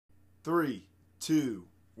3, 2,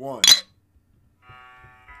 1. Fellow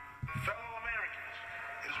Americans,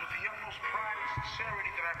 it is with the utmost pride and sincerity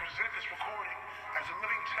that I present this recording as a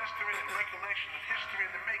living testament and recollection of history in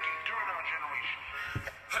the making during our generation.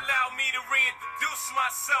 Allow me to reintroduce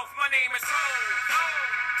myself. My name is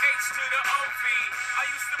H to the OV. I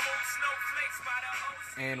used to move snowflakes by the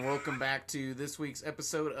ocean. And welcome back to this week's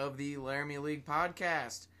episode of the Laramie League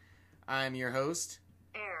podcast. I'm your host.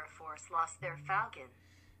 Air Force lost their Falcon.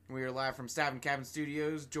 We are live from Staff and Cabin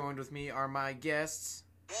Studios. Joined with me are my guests.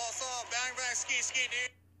 What's up? Bang, bang, ski, ski,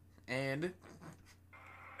 dude. And... That's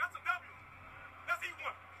a W. That's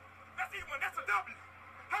E1. That's E1. That's a W.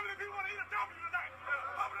 How many people want to eat a W tonight?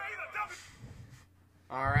 I'm going to eat a W.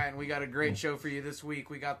 Alright, and we got a great show for you this week.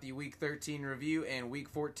 We got the Week 13 review and Week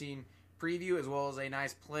 14 preview, as well as a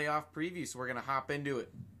nice playoff preview, so we're going to hop into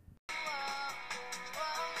it.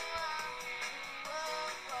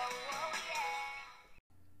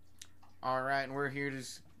 Alright, and we're here to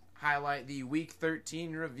highlight the Week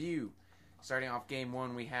 13 review. Starting off Game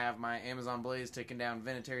 1, we have my Amazon Blaze taking down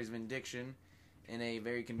Vinatieri's Vindiction in a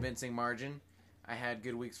very convincing margin. I had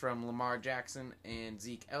good weeks from Lamar Jackson and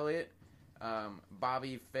Zeke Elliott.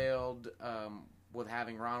 Bobby failed with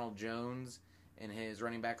having Ronald Jones in his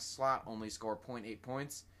running back slot, only score 0.8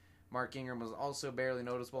 points. Mark Ingram was also barely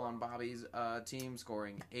noticeable on Bobby's team,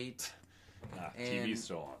 scoring 8. And TV's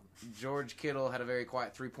still on. George Kittle had a very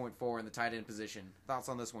quiet 3.4 in the tight end position. Thoughts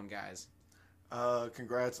on this one, guys?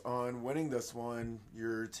 Congrats on winning this one.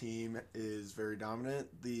 Your team is very dominant.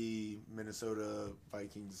 The Minnesota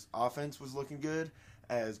Vikings offense was looking good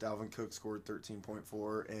as Dalvin Cook scored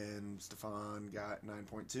 13.4 and Stephon got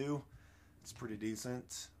 9.2. It's pretty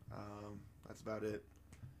decent. That's about it.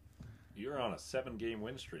 You're on a 7-game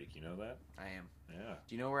win streak. You know that? I am. Yeah.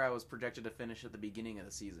 Do you know where I was projected to finish at the beginning of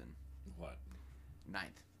the season? What?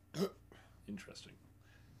 9th. Interesting.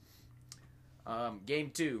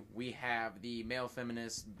 Game 2, we have the male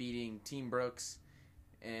feminists beating Team Brooks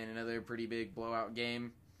in another pretty big blowout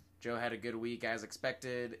game. Joe had a good week as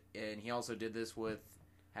expected, and he also did this with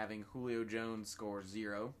having Julio Jones score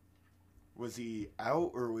 0. Was he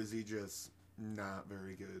out or was he just not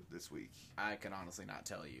very good this week? I can honestly not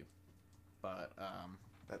tell you. But,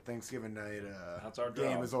 That Thanksgiving night That's our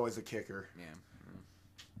game job. is always a kicker. yeah.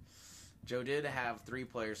 Joe did have 3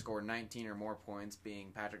 players score 19 or more points,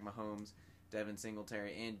 being Patrick Mahomes, Devin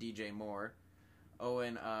Singletary, and DJ Moore.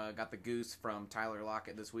 Owen got the goose from Tyler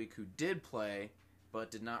Lockett this week, who did play,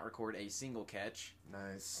 but did not record a single catch.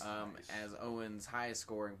 Nice. As Owen's highest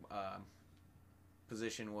scoring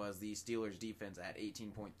position was the Steelers' defense at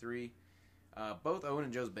 18.3. Both Owen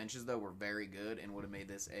and Joe's benches, though, were very good and would have made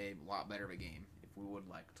this a lot better of a game, if we would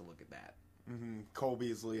like to look at that. Mm-hmm. Cole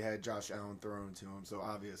Beasley had Josh Allen thrown to him, so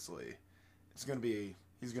obviously he's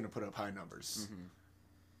going to put up high numbers.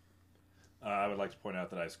 Mm-hmm. I would like to point out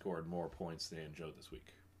that I scored more points than Joe this week.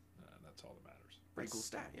 That's all that matters. Pretty cool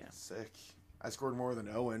stat, yeah. Sick. I scored more than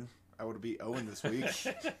Owen. I would have beat Owen this week.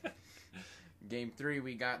 Game 3,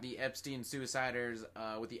 we got the Epstein Suiciders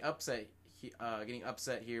with the upset, getting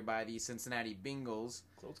upset here by the Cincinnati Bengals.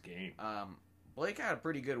 Close game. Blake had a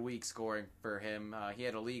pretty good week scoring for him. He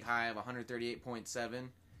had a league high of 138.7.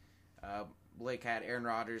 Blake had Aaron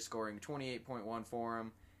Rodgers scoring 28.1 for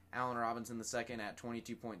him, Allen Robinson the second at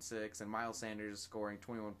 22.6, and Miles Sanders scoring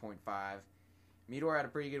 21.5. Meador had a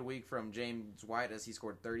pretty good week from James White as he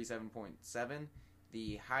scored 37.7,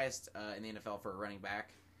 the highest in the NFL for a running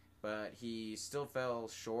back, but he still fell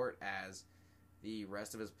short as the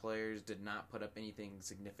rest of his players did not put up anything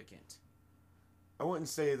significant. I wouldn't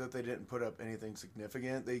say that they didn't put up anything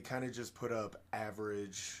significant. They kind of just put up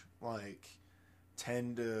average, like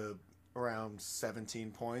 10 to around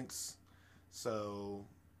 17 points. So,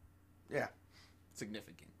 yeah.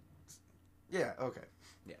 Significant. Yeah, okay.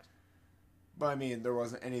 Yeah. But, I mean, there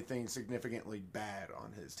wasn't anything significantly bad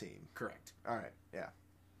on his team. Correct. All right, yeah.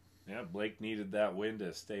 Yeah, Blake needed that win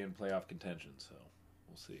to stay in playoff contention, so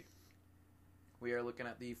we'll see. We are looking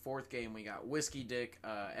at the 4th game. We got Whiskey Dick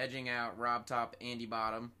edging out Rob Top Andy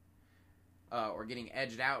Bottom. Or getting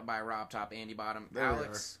edged out by Rob Top Andy Bottom. There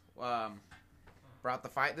Alex brought the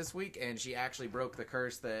fight this week, and she actually broke the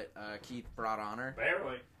curse that Keith brought on her.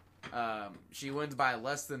 Barely. She wins by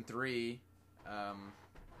less than 3.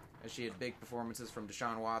 As she had big performances from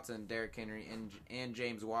Deshaun Watson, Derrick Henry, and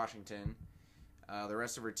James Washington. The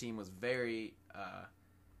rest of her team was very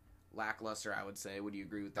lackluster, I would say. Would you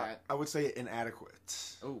agree with that? I would say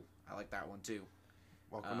inadequate. Oh, I like that one too.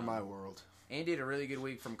 Welcome to my world. Andy had a really good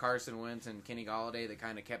week from Carson Wentz and Kenny Golladay that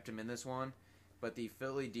kind of kept him in this one. But the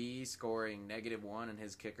Philly D scoring -1 and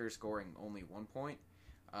his kicker scoring only 1 point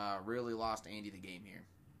really lost Andy the game here.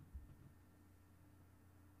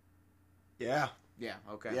 Yeah. Yeah,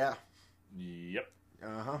 okay. Yeah. Yep.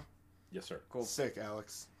 Uh-huh. Yes, sir. Cool. Sick,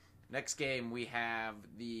 Alex. Next game, we have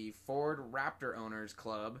the Ford Raptor Owners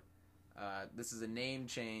Club. This is a name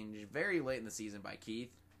change very late in the season by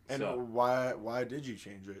Keith. And So- why did you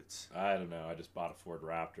change it? I don't know. I just bought a Ford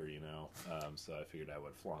Raptor, so I figured I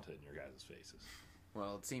would flaunt it in your guys' faces.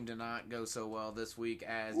 Well, it seemed to not go so well this week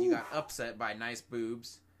as you got upset by Nice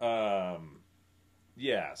Boobs.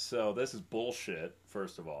 Yeah, so this is bullshit,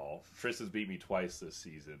 first of all. Tristan's beat me twice this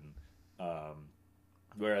season.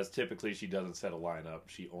 Whereas typically she doesn't set a lineup.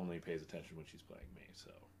 She only pays attention when she's playing me,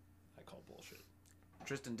 so I call bullshit.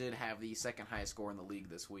 Tristan did have the second highest score in the league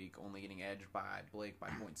this week, only getting edged by Blake by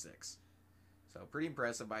 0.6. So pretty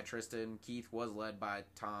impressive by Tristan. Keith was led by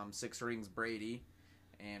Tom, Six Rings Brady,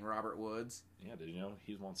 and Robert Woods. Yeah, did you know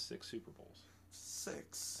he's won 6 Super Bowls?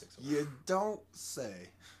 6. of them. You don't say.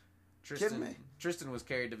 Kidding me? Tristan was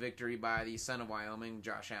carried to victory by the son of Wyoming,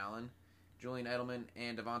 Josh Allen, Julian Edelman,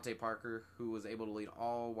 and Devontae Parker, who was able to lead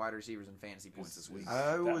all wide receivers in fantasy points this week.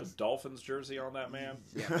 I That would a Dolphins jersey on that man?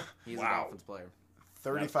 Yeah, he's a Wow. Dolphins player.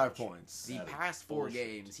 35 points. The That is past 4 bullshit.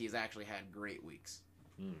 games, he's actually had great weeks.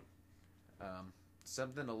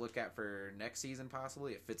 Something to look at for next season,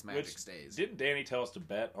 possibly, if Fitzmagic Which, stays. didn't Danny tell us to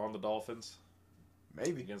bet on the Dolphins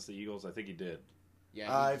Maybe. against the Eagles? I think he did.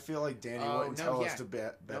 Yeah, I feel like Danny Oh, wouldn't no, tell yeah. us to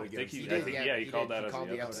bet No, I against think he he- you. I did. think- Yeah, yeah, he called that he as called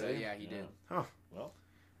the the upset. upset. Yeah, he did. Huh. Well,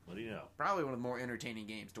 what do you know? Probably one of the more entertaining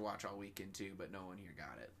games to watch all weekend too, but no one here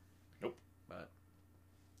got it. Nope. But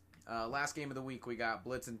last game of the week, we got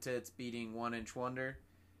Blitz and Tits beating 1-Inch Wonder.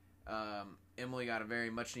 Emily got a very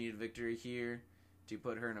much needed victory here to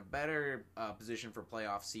put her in a better position for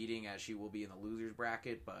playoff seeding, as she will be in the losers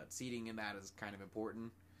bracket. But seeding in that is kind of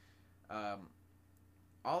important.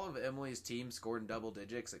 All of Emily's team scored in double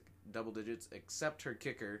digits except her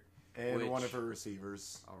kicker. And one of Which- her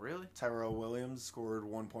receivers, Oh, really? Tyrell Williams, scored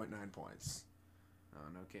 1.9 points. Oh,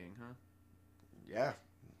 no kidding, huh? Yeah.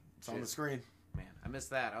 It's on Shit. the screen. Man, I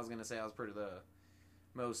missed that. I was gonna say I was pretty the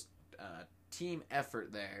most team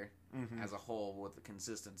effort there as a whole with the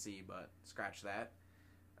consistency, but scratch that.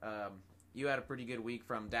 You had a pretty good week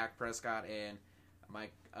from Dak Prescott and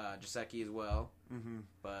Mike Gesicki as well,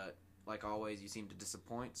 but like always, you seem to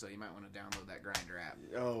disappoint. So you might want to download that Grinder app.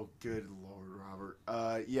 Oh, good Lord,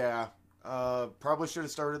 Robert. Yeah. Probably should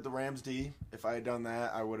have started the Rams D. If I had done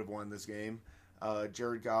that, I would have won this game.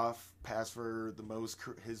 Jared Goff passed for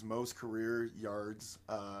his most career yards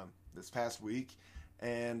this past week,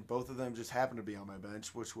 and both of them just happened to be on my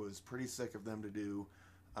bench, which was pretty sick of them to do.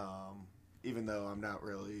 Even though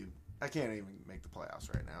I can't even make the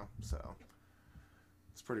playoffs right now, so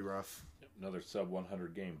it's pretty rough. Another sub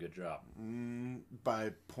 100 game. Good job.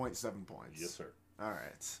 By 0.7 points. Yes, sir. All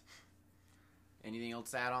right. Anything else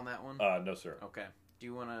to add on that one? No, sir. Okay. Do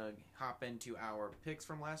you want to hop into our picks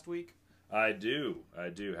from last week? I do. How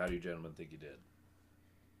do you gentlemen think you did?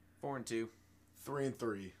 4-2.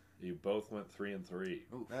 3-3. You both went 3-3.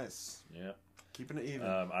 Nice. Yeah. Keeping it even.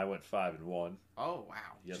 I went 5-1. Oh wow.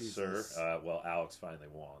 Yes, Jesus. sir. Well, Alex finally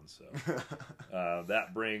won, so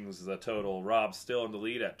that brings the total. Rob's still in the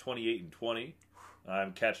lead at 28-20.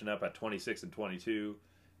 I'm catching up at 26-22,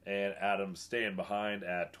 and Adam's staying behind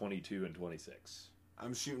at 22-26.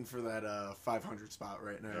 I'm shooting for that 500 spot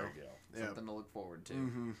right now. There you go. Yeah. Something to look forward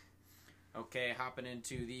to. Okay, hopping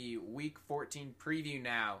into the Week 14 preview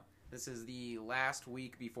now. This is the last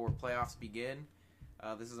week before playoffs begin.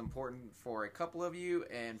 This is important for a couple of you,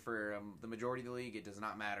 and for the majority of the league, it does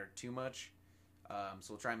not matter too much.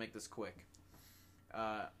 So we'll try and make this quick.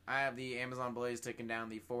 I have the Amazon Blaze taking down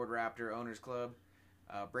the Ford Raptor Owners Club.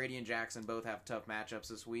 Brady and Jackson both have tough matchups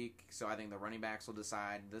this week, so I think the running backs will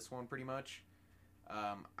decide this one pretty much.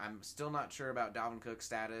 I'm still not sure about Dalvin Cook's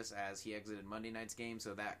status as he exited Monday night's game,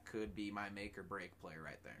 so that could be my make or break play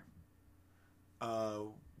right there.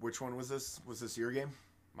 Which one was this? Was this your game?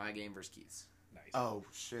 My game versus Keith's. Nice. Oh,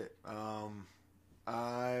 shit.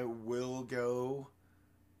 I will go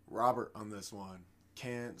Robert on this one.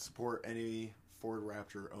 Can't support any Ford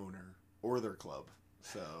Raptor owner or their club.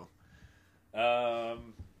 So,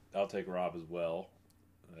 I'll take Rob as well.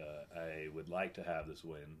 I would like to have this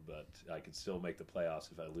win, but I can still make the playoffs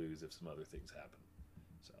if I lose if some other things happen.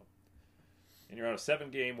 So, and you're on a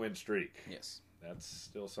 7-game win streak. Yes. That's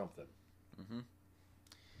still something.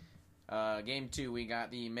 Game 2, we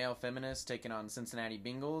got the male feminist taking on Cincinnati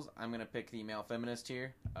Bengals. I'm going to pick the male feminist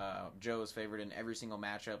here. Joe is favored in every single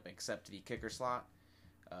matchup except the kicker slot.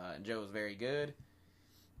 And Joe is very good.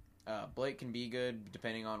 Blake can be good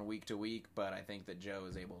depending on week to week, but I think that Joe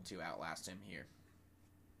is able to outlast him here.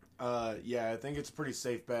 yeah, I think it's a pretty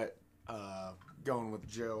safe bet going with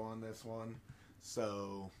Joe on this one.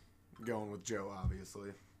 So, going with Joe, obviously.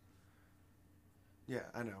 Yeah,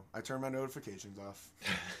 I know. I turn my notifications off.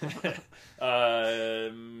 I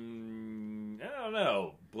don't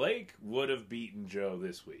know. Blake would have beaten Joe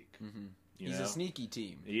this week. Mm-hmm. You He's know? a sneaky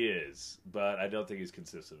team. He is, but I don't think he's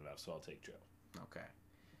consistent enough, so I'll take Joe. Okay.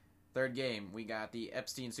 Third game, we got the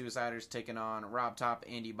Epstein Suiciders taking on Rob Top,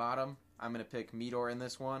 Andy Bottom. I'm going to pick Meador in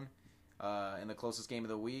this one, in the closest game of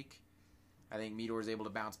the week. I think Meador is able to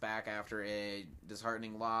bounce back after a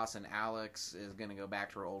disheartening loss, and Alex is going to go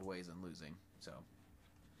back to her old ways and losing. So,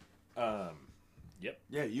 Yep.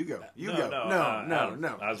 Yeah, you go. You No, go. no,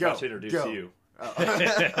 No. I was Go. about to introduce Go. you.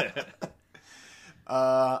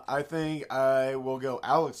 I think I will go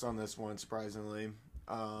Alex on this one, surprisingly.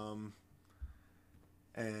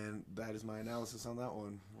 And that is my analysis on that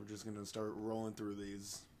one. We're just going to start rolling through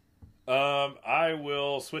these. I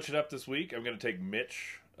will switch it up this week. I'm going to take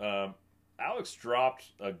Mitch. Alex dropped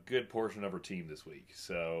a good portion of her team this week,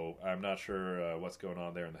 so I'm not sure what's going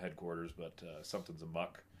on there in the headquarters, but something's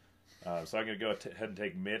amuck. So I'm going to go ahead and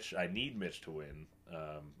take Mitch. I need Mitch to win.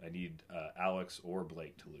 I need Alex or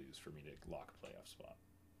Blake to lose for me to lock a playoff spot.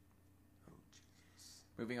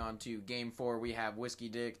 moving on to Game 4, we have Whiskey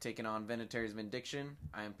Dick taking on Venetary's Vindiction.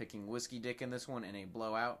 I am picking Whiskey Dick in this one in a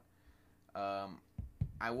blowout.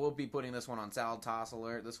 I will be putting this one on Salad Toss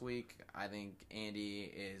Alert this week. I think Andy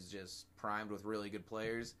is just primed with really good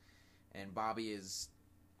players, and Bobby is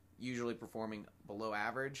usually performing below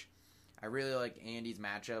average. I really like Andy's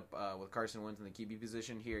matchup with Carson Wentz in the QB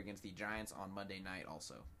position here against the Giants on Monday night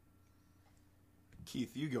also.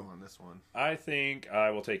 Keith, you go on this one. I think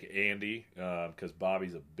I will take Andy because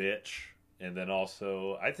Bobby's a bitch. And then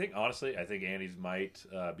also, I think Andy's might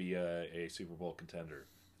be a Super Bowl contender.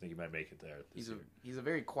 I think he might make it there. He's a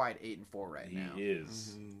very quiet 8-4 right now. He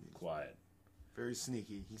is quiet. Very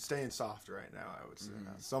sneaky. He's staying soft right now, I would say.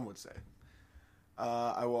 Some would say.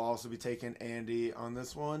 I will also be taking Andy on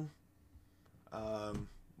this one.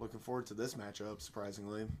 Looking forward to this matchup,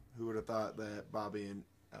 surprisingly. Who would have thought that Bobby and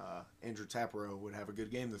Andrew Taparo would have a good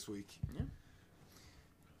game this week? Yeah.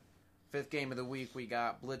 Fifth game of the week, we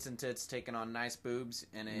got Blitz and Tits taking on Nice Boobs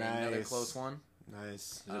in another close one.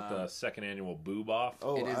 Nice. Is it the second annual boob off?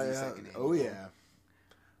 Oh, It is the second oh annual.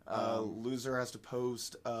 yeah. Loser has to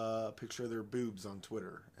post a picture of their boobs on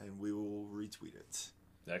Twitter, and we will retweet it.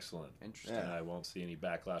 Excellent. Interesting. Yeah. I won't see any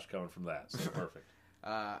backlash coming from that, so perfect.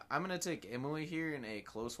 I'm going to take Emily here in a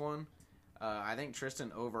close one. I think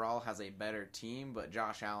Tristan overall has a better team, but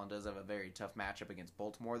Josh Allen does have a very tough matchup against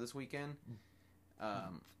Baltimore this weekend.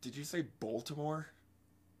 Did you say Baltimore?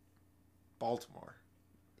 Baltimore.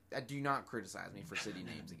 Do not criticize me for city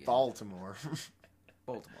names again. Baltimore.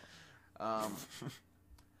 Baltimore.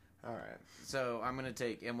 All right. So I'm going to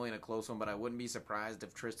take Emily in a close one, but I wouldn't be surprised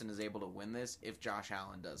if Tristan is able to win this if Josh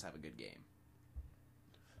Allen does have a good game.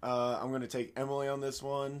 I'm going to take Emily on this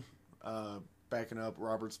one. Backing up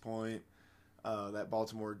Robert's point, that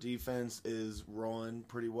Baltimore defense is rolling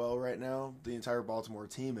pretty well right now. The entire Baltimore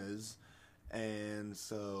team is. And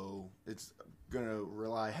so it's going to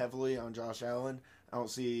rely heavily on Josh Allen. I don't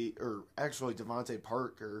see, or actually Devontae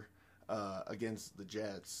Parker against the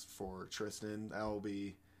Jets for Tristan. That'll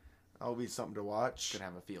be something to watch. Could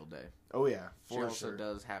have a field day. Oh yeah, She for also sure.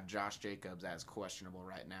 does have Josh Jacobs as questionable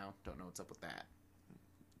right now. Don't know what's up with that.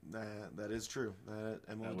 That is true.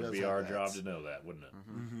 Emily That would does be have our that. job to know that, wouldn't it?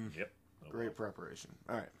 Mhm. Yep. Oh, Great preparation.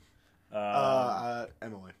 All right. well.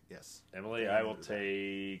 Emily, yes. Emily, I will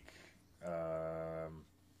take.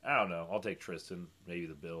 I don't know. I'll take Tristan. Maybe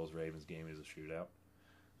the Bills Ravens game is a shootout.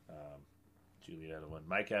 Juliet will win.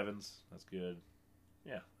 Mike Evans, that's good.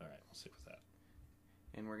 Yeah, all right, we'll stick with that.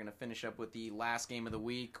 And we're going to finish up with the last game of the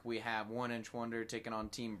week. We have 1-Inch Wonder taking on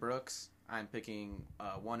Team Brooks. I'm picking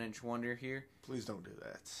 1-Inch Wonder here. Please don't do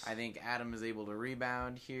that. I think Adam is able to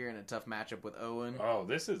rebound here in a tough matchup with Owen. Oh,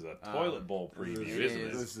 this is a toilet bowl preview, isn't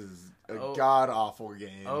it? This is a Oh. god-awful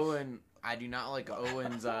game. Owen, I do not like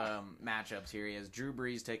Owen's matchups here. He has Drew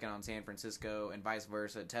Brees taking on San Francisco and vice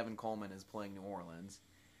versa. Tevin Coleman is playing New Orleans.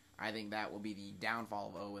 I think that will be the downfall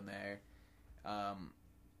of Owen there.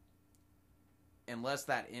 Unless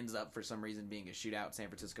that ends up for some reason being a shootout, San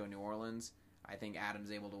Francisco, New Orleans, I think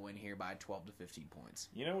Adam's able to win here by 12 to 15 points.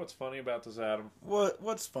 You know what's funny about this, Adam?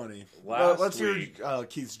 What's funny? Last Let's week- hear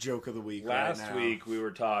Keith's joke of the week Last right now. week we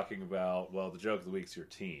were talking about, well, the joke of the week's your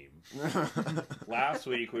team. Last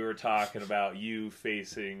week we were talking about you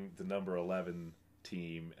facing the number 11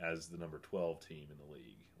 team as the number 12 team in the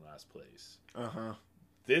league, last place. Uh-huh.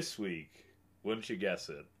 This week, wouldn't you guess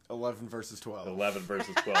it? 11 versus 12. 11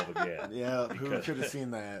 versus 12 again. Yeah, who Because- could have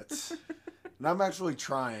seen that? And I'm actually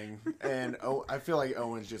trying, and I feel like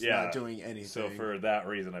Owen's just Yeah, not doing anything. So for that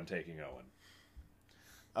reason, I'm taking Owen.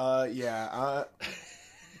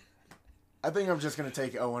 I think I'm just going to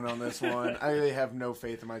take Owen on this one. I really have no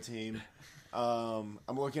faith in my team. I'm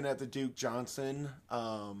looking at the Duke Johnson,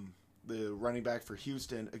 the running back for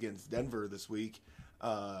Houston against Denver this week.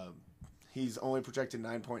 He's only projected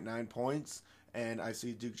 9.9 points, and I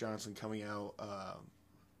see Duke Johnson coming out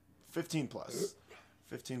 15 plus.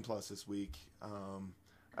 15 plus this week.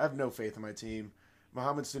 I have no faith in my team.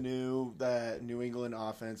 Mohamed Sanu, that New England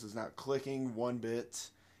offense is not clicking one bit.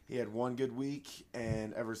 He had one good week,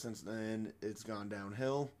 and ever since then, it's gone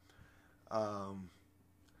downhill.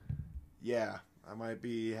 Yeah, I might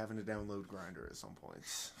be having to download Grinder at some point.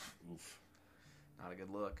 Oof. Not a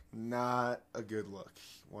good look. Not a good look,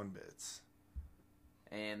 one bit.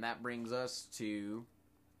 And that brings us to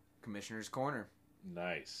Commissioner's Corner.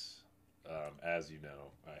 Nice. As you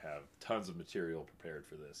know, I have tons of material prepared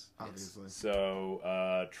for this. Obviously.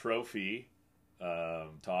 So, trophy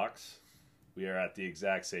talks. We are at the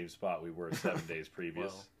exact same spot we were 7 days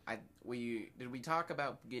previous. Well, did we talk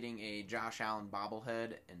about getting a Josh Allen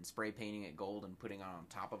bobblehead and spray painting it gold and putting it on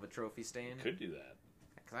top of a trophy stand? Could do that.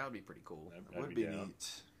 Because that would be pretty cool. That would be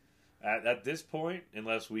neat. At this point,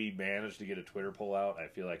 unless we manage to get a Twitter poll out, I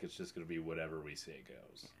feel like it's just going to be whatever we say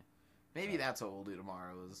goes. Maybe that's what we'll do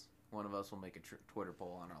tomorrow is one of us will make a Twitter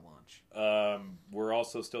poll on our lunch. We're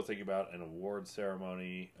also still thinking about an award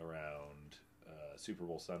ceremony around Super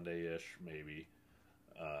Bowl Sunday-ish, maybe.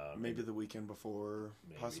 Maybe the weekend before,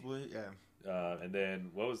 maybe. Possibly, yeah. And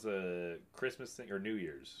then, what was the Christmas thing, or New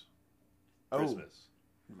Year's? Oh. Christmas.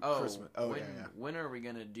 Christmas. When are we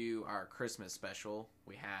going to do our Christmas special?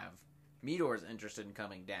 We have Meador's interested in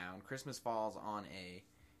coming down. Christmas falls on a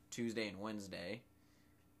Tuesday and Wednesday.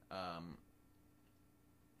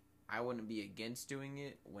 I wouldn't be against doing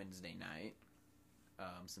it Wednesday night,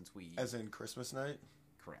 since we... As in Christmas night?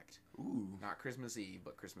 Correct. Ooh. Not Christmas Eve,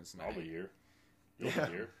 but Christmas night. I'll be here. You'll Yeah.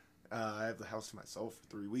 be here. I have the house to myself for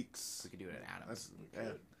 3 weeks. We could do it at Adams.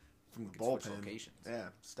 From the could switch bullpen. locations. Yeah,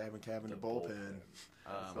 stabbing cab in the bullpen.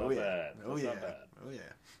 That's Oh not yeah. bad. Oh That's yeah. not bad. Oh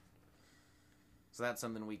yeah. So that's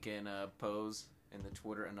something we can pose in the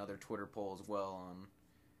Twitter, another Twitter poll as well on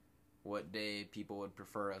what day people would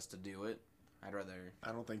prefer us to do it. I'd rather.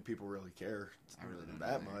 I don't think people really care I really don't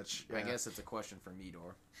that either. much. I Yeah. guess it's a question for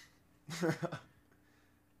Meador.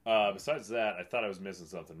 Besides that, I thought I was missing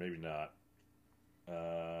something. Maybe not.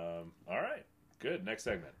 All right. Good. Next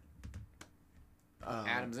segment.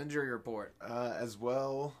 Adam's injury report. As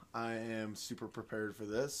well, I am super prepared for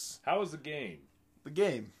this. How was the game? The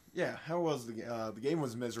game. Yeah, how was the game? The game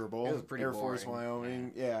was miserable. It was pretty Air Force, boring.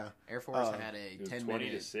 Wyoming. Yeah. Air Force had it a was 10 20 to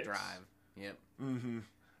minute 6. drive. Yep. Mm-hmm.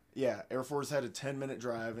 Yeah, Air Force had a 10-minute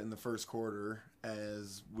drive in the first quarter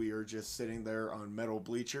as we are just sitting there on metal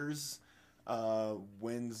bleachers.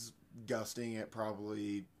 Winds gusting at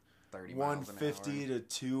probably 30 miles an 150 hour. to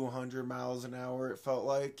 200 miles an hour, it felt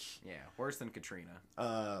like. Yeah, worse than Katrina.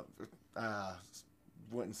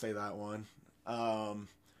 Wouldn't say that one.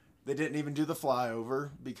 They didn't even do the flyover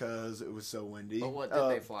because it was so windy. But what did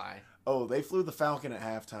they fly? Oh, they flew the Falcon at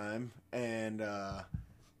halftime, and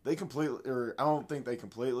they completely, or I don't think they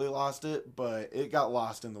completely lost it, but it got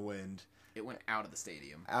lost in the wind. It went out of the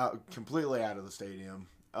stadium. Completely out of the stadium.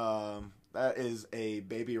 That is a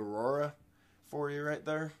baby Aurora for you right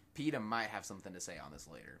there. PETA might have something to say on this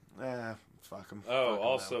later. Fuck them. Oh,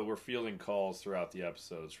 also, we're fielding calls throughout the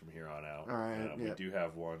episodes from here on out. All right, We yeah. do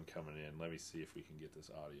have one coming in. Let me see if we can get this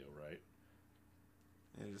audio right.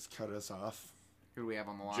 And just cut us off. Who do we have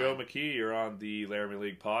on the line? Joe McKee, you're on the Laramie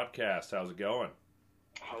League podcast. How's it going?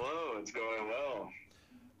 Hello, it's going well.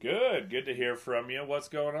 Good. Good to hear from you. What's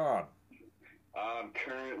going on? I'm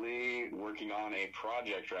currently working on a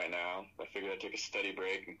project right now. I figured I'd take a study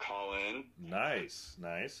break and call in. Nice.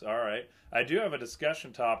 All right. I do have a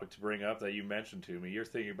discussion topic to bring up that you mentioned to me. You're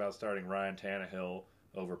thinking about starting Ryan Tannehill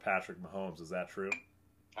over Patrick Mahomes. Is that true?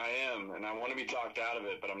 I am, and I want to be talked out of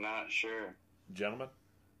it, but I'm not sure. Gentlemen?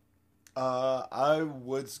 I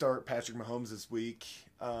would start Patrick Mahomes this week.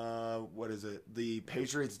 What is it? The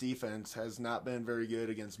Patriots defense has not been very good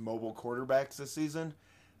against mobile quarterbacks this season,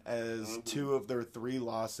 as 2 of their 3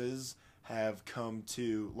 losses have come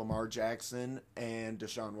to Lamar Jackson and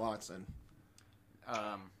Deshaun Watson.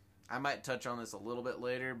 I might touch on this a little bit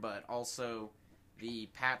later, but also the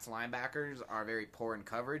Pats linebackers are very poor in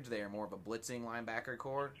coverage. They are more of a blitzing linebacker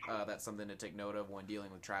core. That's something to take note of when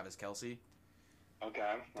dealing with Travis Kelce.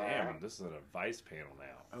 Okay. Damn, this is an advice panel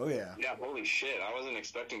now. Oh, yeah. Yeah, holy shit. I wasn't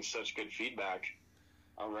expecting such good feedback.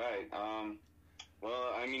 All right.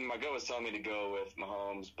 Well, I mean, my gut was telling me to go with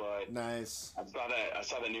Mahomes, but Nice. I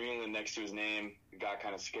saw the New England next to his name. Got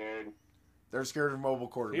kind of scared. They're scared of mobile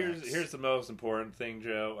quarterbacks. Here's the most important thing,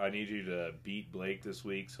 Joe. I need you to beat Blake this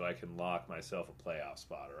week so I can lock myself a playoff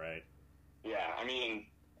spot, all right? Yeah, I mean,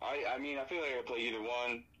 I feel like I play either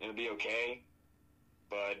one, it'll be okay.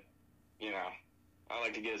 But, I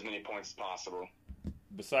like to get as many points as possible.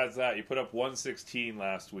 Besides that, you put up 116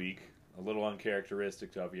 last week. A little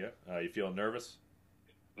uncharacteristic of you. You feeling nervous?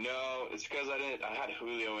 No, it's because I had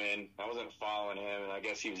Julio in. I wasn't following him, and I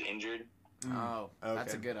guess he was injured. Oh,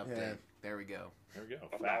 that's a Okay. good update. Yeah. There we go. There we go.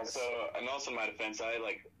 And Facts. also in my defense, I had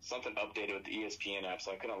something updated with the ESPN app,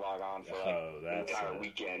 so I couldn't log on for the that's entire it.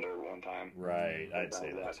 weekend or one time. Right, I'd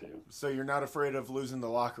say that too. So you're not afraid of losing the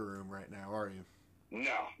locker room right now, are you?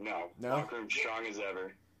 No. No? Locker room strong as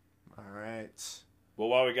ever. All right. Well,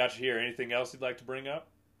 while we got you here, anything else you'd like to bring up?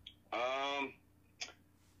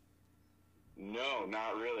 No,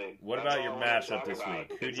 not really. What That's about your all I wanted to matchup talk this about.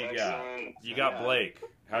 week? Who It's do you got? excellent. You got Yeah. Blake.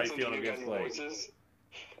 How are you Listen to feeling you against guys' Blake? voices,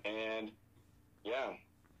 and yeah,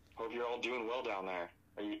 hope you're all doing well down there.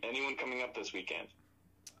 Anyone coming up this weekend?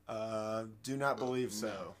 Do not believe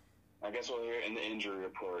so. I guess we'll hear it in the injury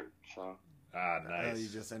report. So. Nice. You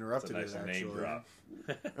just interrupted That's a it, nice actually. name drop.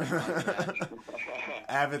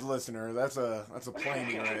 Avid listener. That's a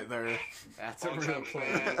plainy right there. That's a Long real time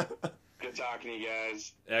plan. fan. Good talking to you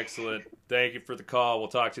guys. Excellent. Thank you for the call. We'll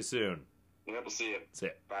talk to you soon. Yep, we'll see you. That's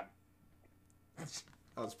it. Bye.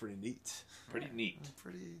 That was pretty neat. Pretty neat.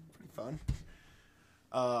 Pretty fun.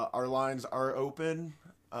 Our lines are open.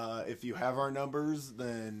 If you have our numbers,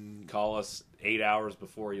 then Call us 8 hours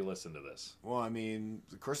before you listen to this. well, I mean,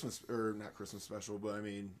 the Christmas or not Christmas special, but I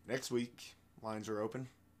mean next week lines are open.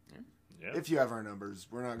 Yeah. If you have our numbers,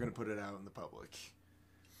 we're not going to put it out in the public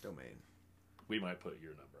domain. We might put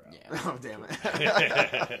your number out. Yeah. Oh damn it!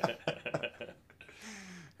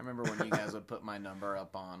 I remember when you guys would put my number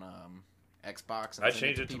up on Xbox. And I send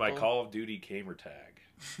changed it to my people. Call of Duty gamer tag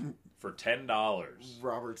for $10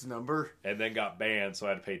 Robert's number. and then got banned, so I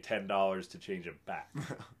had to pay $10 to change it back.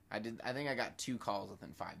 I think I got 2 calls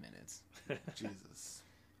within 5 minutes. Jesus.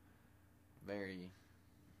 Very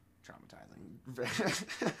traumatizing.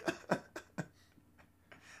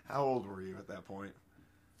 How old were you at that point?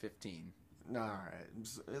 15. No, all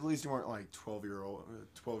right. At least you weren't like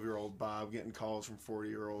 12-year-old Bob getting calls from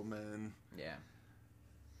 40-year-old men. Yeah.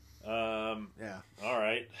 Yeah. All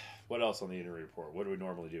right. What else on the injury report? What do we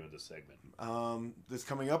normally do in this segment? This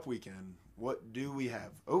coming up weekend, what do we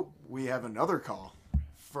have? Oh, we have another call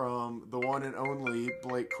from the one and only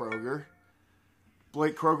Blake Kroger.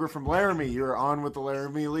 Blake Kroger from Laramie, you're on with the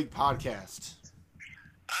Laramie League podcast.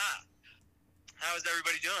 How is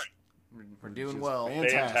everybody doing? We're doing Just well.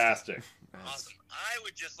 Fantastic. Awesome. I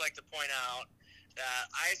would just like to point out that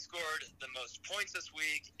I scored the most points this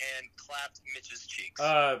week and clapped Mitch's cheeks.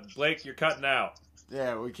 Blake, you're cutting out.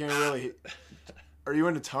 Yeah, we can't really... Are you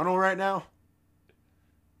in a tunnel right now?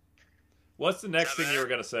 What's the next thing you were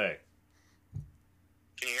going to say?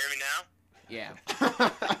 Can you hear me now? Yeah.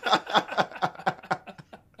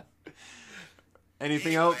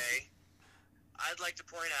 Anything else? Anyway, I'd like to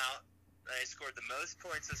point out that I scored the most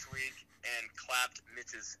points this week and clapped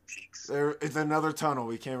Mitch's cheeks. It's another tunnel.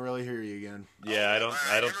 We can't really hear you again. Yeah, I don't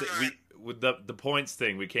never think mind. with the points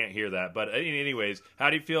thing, we can't hear that. But anyways,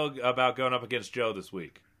 how do you feel about going up against Joe this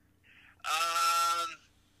week? I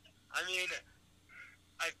mean,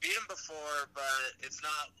 I've beat him before, but it's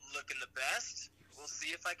not looking the best. We'll see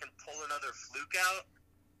if I can pull another fluke out.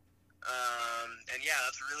 And yeah,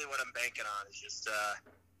 that's really what I'm banking on. It's just, a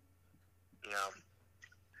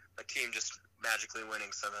team just magically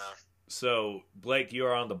winning somehow. So, Blake, you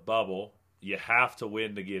are on the bubble. You have to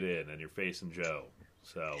win to get in, and you're facing Joe.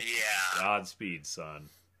 So, Yeah. Godspeed, son.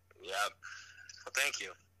 Yep. Well, thank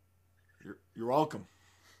you. You're welcome.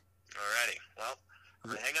 Alrighty. Well, I'm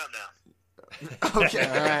going to hang up now. Okay,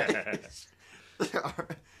 all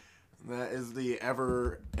right. That is the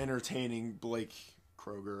ever entertaining Blake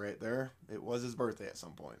Kroger right there. It was his birthday at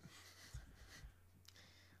some point.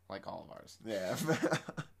 Like all of ours. Yeah.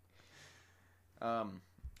 I All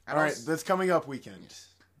right, don't- this coming up weekend.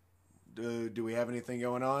 Do we have anything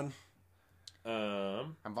going on?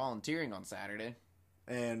 I'm volunteering on Saturday.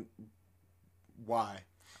 And why?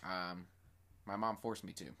 My mom forced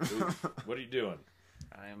me to. What are you doing?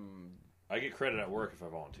 I get credit at work if I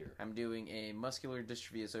volunteer. I'm doing a Muscular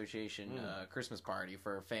Dystrophy Association Christmas party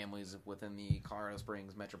for families within the Colorado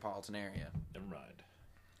Springs metropolitan area. Never mind.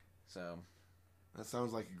 So, That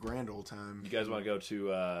sounds like a grand old time. You guys want to go to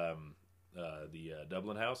the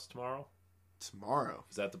Dublin House tomorrow? Tomorrow.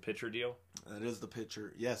 Is that the pitcher deal? That is the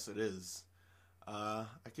picture. Yes, it is. I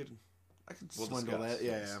could We'll swindle discuss. that.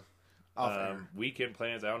 Yeah. Off air. Weekend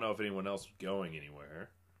plans. I don't know if anyone else is going anywhere.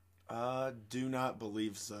 Do not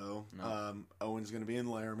believe so. No. Owen's going to be in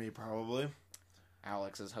Laramie probably.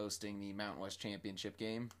 Alex is hosting the Mountain West Championship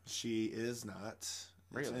game. She is not.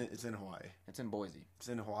 Really? It's in Hawaii. It's in Boise. It's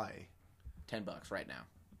in Hawaii. $10 right now.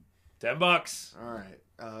 $10. All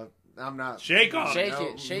right. I'm not. Shake on. Shake no.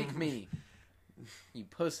 it. Shake me. You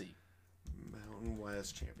pussy. Mountain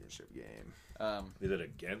West Championship game. Is it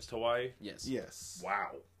against Hawaii? Yes. Yes.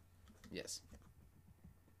 Wow. Yes.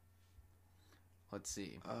 Let's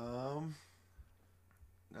see.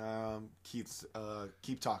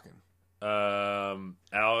 Keep talking.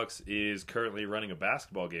 Alex is currently running a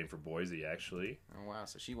basketball game for Boise, actually. Oh, wow.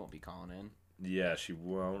 So she won't be calling in. Yeah, she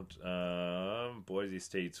won't. Boise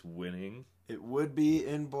State's winning. It would be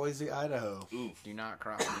in Boise, Idaho. Oof. Do not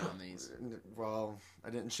cross me on these. Well, I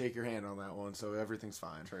didn't shake your hand on that one, so everything's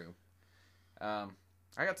fine. True. I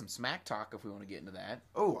got some smack talk if we want to get into that.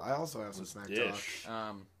 Oh, I also have some smack Dish.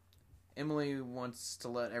 Emily wants to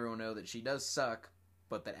let everyone know that she does suck,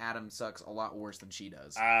 but that Adam sucks a lot worse than she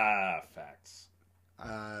does. Ah, facts.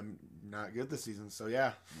 I'm not good this season, so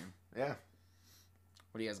yeah. Yeah.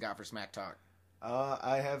 What do you guys got for smack talk?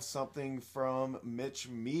 I have something from Mitch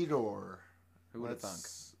Meador. Who would have thunk?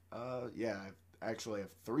 Yeah, I actually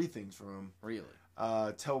have 3 things from him. Really?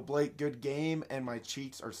 Tell Blake good game, and my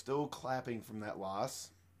cheeks are still clapping from that loss.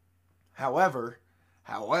 However,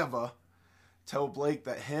 tell Blake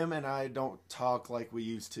that him and I don't talk like we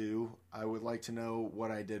used to. I would like to know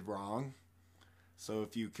what I did wrong. So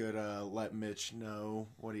if you could let Mitch know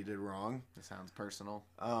what he did wrong. This sounds personal.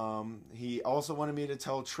 He also wanted me to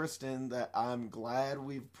tell Tristan that I'm glad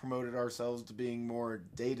we've promoted ourselves to being more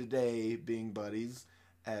day-to-day being buddies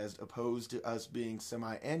as opposed to us being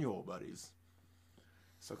semi-annual buddies.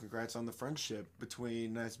 So congrats on the friendship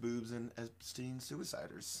between Nice Boobs and Epstein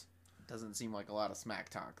Suiciders. Doesn't seem like a lot of smack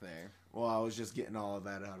talk there. Well, I was just getting all of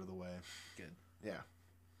that out of the way. Good. Yeah.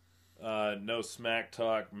 No smack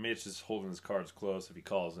talk. Mitch is holding his cards close. If he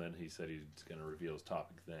calls in, he said he's going to reveal his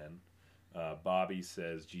topic then. Bobby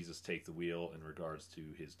says Jesus take the wheel in regards to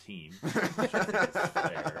his team.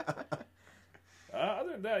 Fair.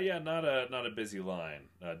 Other than that, yeah, not a busy line.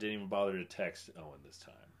 Didn't even bother to text Owen this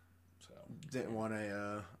time. So Didn't want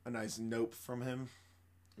a nice nope from him.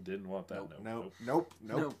 didn't want that. Nope.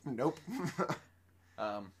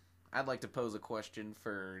 I'd like to pose a question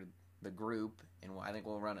for the group, and I think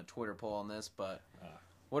we'll run a Twitter poll on this, but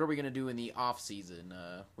what are we going to do in the off-season?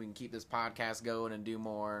 We can keep this podcast going and do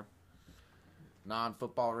more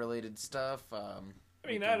non-football related stuff. I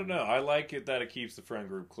mean, I don't know. I like it that it keeps the friend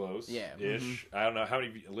group close. Yeah. Ish. I don't know. How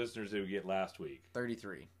many listeners did we get last week?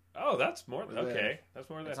 33. Oh, that's more. Okay. That's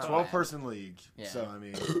more than That's that. not 12-person league. Yeah. So, I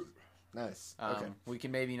mean, nice. Okay. We can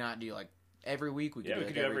maybe not do like every week. We could Yeah, do we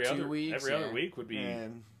like could do every 2 weeks. Every other yeah. week would be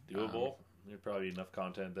And doable. There'd probably be enough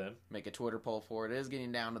content then. Make a Twitter poll for it. It is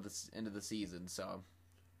getting down to the end of the season, so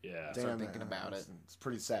Yeah. Start thinking about it. It's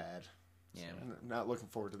pretty sad. yeah. I'm not looking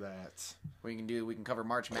forward to that. We can cover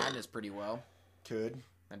March Madness pretty well. Could.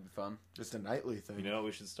 That'd be fun. Just a nightly thing. You know what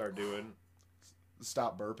we should start doing?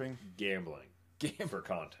 Stop burping. Gambling for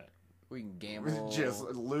content. We can gamble. Just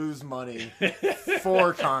lose money for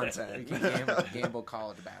We content. can gamble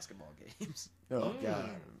college basketball games. Oh, God.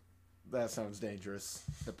 That sounds dangerous.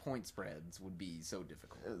 The point spreads would be so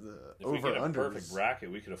difficult. The If we get a over-unders. perfect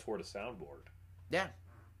bracket, we could afford a soundboard. Yeah.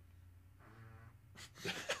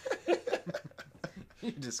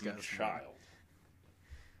 You disgust me. Child.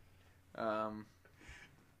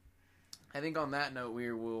 I think on that note,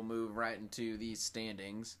 we will move right into these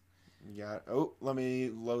standings. Let me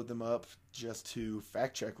load them up just to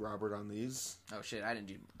fact check Robert on these. Oh shit, I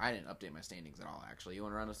didn't update my standings at all. Actually, you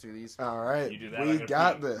want to run us through these? All right, You do that, I we gotta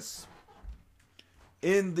got pee. this.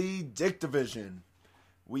 In the Dick Division,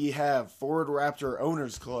 we have Ford Raptor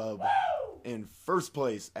Owners Club in first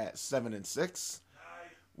place at 7-6.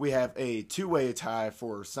 We have a two-way tie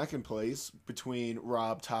for second place between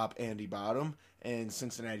Rob Top, Andy Bottom, and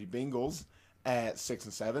Cincinnati Bengals at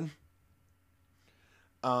 6-7.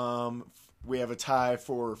 We have a tie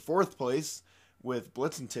for fourth place with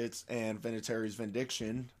Blitz and Tits and Vinatieri's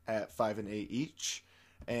Vindiction at 5-8 each.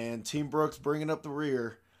 And Team Brooks bringing up the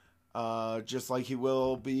rear, just like he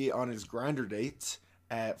will be on his grinder date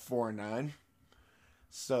at 4-9.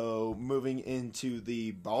 So moving into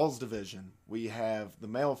the Balls division, we have the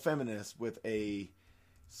Male Feminist with a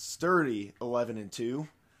sturdy 11-2.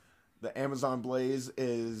 The Amazon Blaze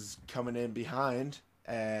is coming in behind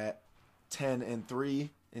at 10-3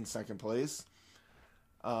 in second place.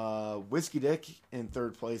 Whiskey Dick in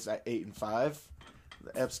third place at 8-5.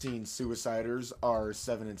 The Epstein Suiciders are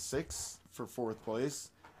 7-6 for fourth place.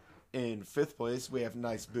 In fifth place, we have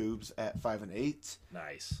Nice Boobs at 5-8.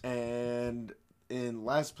 Nice. And in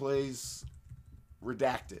last place,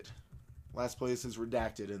 Redacted. Last place is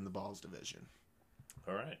Redacted in the Balls division.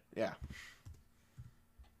 All right. Yeah.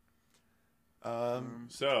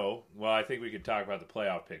 So, I think we could talk about the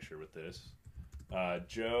playoff picture with this.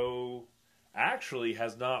 Joe actually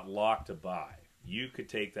has not locked a bye. You could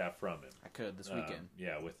take that from him. I could this weekend.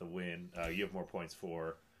 Yeah, with the win. You have more points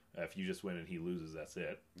for. If you just win and he loses, that's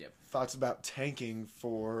it. Yep. Thoughts about tanking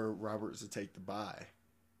for Roberts to take the bye?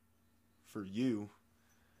 For you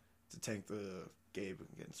to tank the game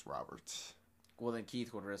against Roberts. Well, then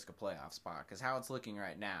Keith would risk a playoff spot. Because how it's looking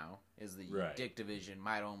right now is the Dick division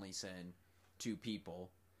might only send 2 people.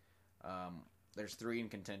 There's 3 in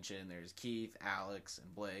contention. There's Keith, Alex,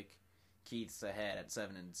 and Blake. Keith's ahead at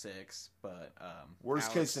 7-6, but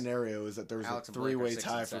worst case scenario is that there's Alex a and Blake are 3-way 6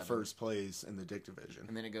 tie and for 7. first place in the Dick division.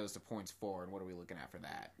 And then it goes to points forward. What are we looking at for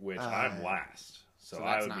that? Which I'm last, so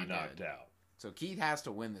I that's would be not knocked good. out. So Keith has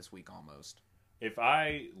to win this week almost. If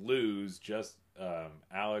I lose, just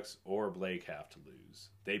Alex or Blake have to lose.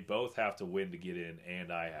 They both have to win to get in,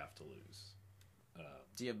 and I have to lose.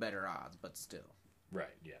 So you have better odds, but still.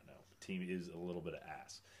 Right, yeah, no. The team is a little bit of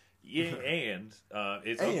ass. Yeah, and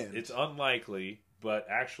it's unlikely, but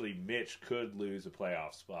actually Mitch could lose a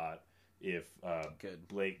playoff spot if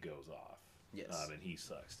Blake goes off. Yes. And he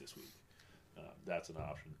sucks this week. That's an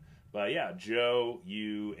option. But yeah, Joe,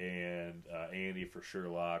 you, and Andy for sure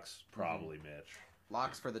locks. Probably Mitch.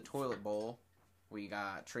 Locks for the toilet bowl. We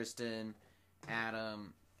got Tristan,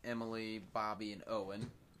 Adam, Emily, Bobby, and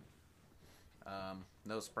Owen.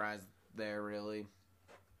 No surprise there, really.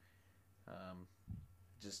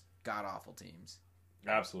 Just god-awful teams.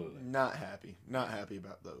 Absolutely. Not happy. Not happy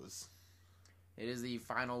about those. It is the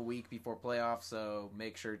final week before playoffs, so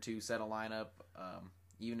make sure to set a lineup,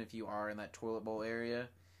 even if you are in that toilet bowl area.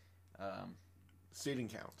 Seating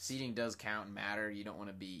counts. Seating does count and matter. You don't want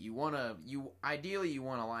to be... Ideally, you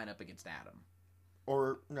want to line up against Adam.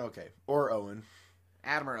 Or Owen.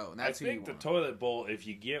 Adam or Owen. That's who you want. I think the toilet bowl, if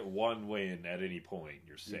you get one win at any point,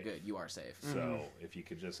 you're safe. You're good. You are safe. So if you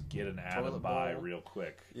could just get an Adam bye real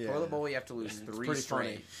quick. Yeah. Toilet bowl, you have to lose 3 straight.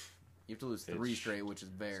 Funny. You have to lose 3 straight, which is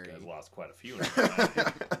very... This guy's lost quite a few.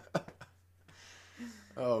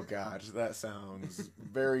 Oh, gosh. That sounds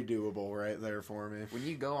very doable right there for me. When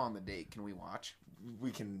you go on the date, can we watch? We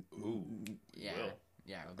can... Ooh. Yeah. Will.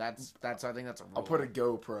 Yeah, that's. I think that's a rule. I'll put a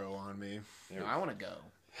GoPro on me. No, I want to go.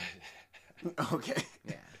 Okay.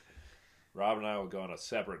 Yeah. Rob and I will go on a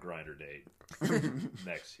separate grinder date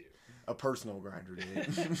next to you. A personal grinder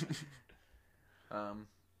date.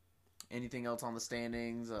 Anything else on the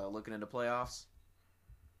standings? Looking into playoffs?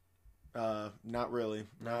 Not really.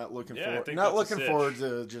 Not looking Yeah, I forward. think Not that's a looking cinch. forward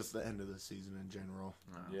to just the end of the season in general.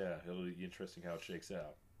 Yeah, it'll be interesting how it shakes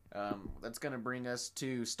out. That's going to bring us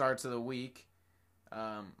to starts of the week.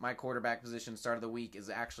 My quarterback position start of the week is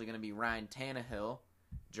actually going to be Ryan Tannehill.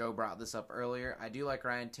 Joe brought this up earlier. I do like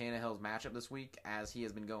Ryan Tannehill's matchup this week as he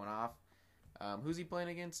has been going off. Who's he playing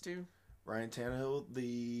against too? Ryan Tannehill,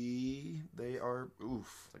 they are,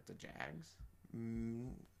 oof. It's like the Jags?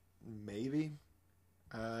 Maybe.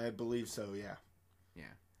 I believe so, yeah.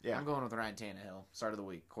 Yeah. I'm going with Ryan Tannehill. Start of the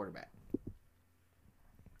week, quarterback.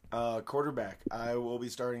 Quarterback, I will be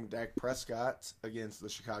starting Dak Prescott against the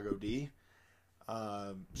Chicago D.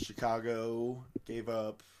 Chicago gave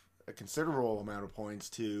up a considerable amount of points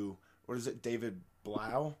to, David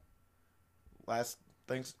Blau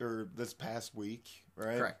this past week,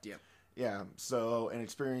 right? Correct, yep. Yeah, so an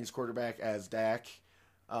experienced quarterback as Dak,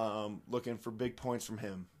 looking for big points from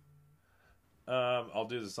him. I'll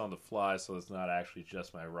do this on the fly, so it's not actually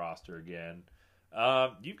just my roster again.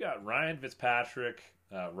 You've got Ryan Fitzpatrick,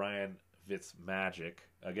 Ryan Fitzmagic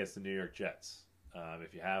against the New York Jets.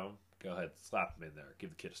 If you have him, go ahead, slap him in there. Give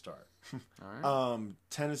the kid a start. All right.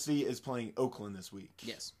 Tennessee is playing Oakland this week.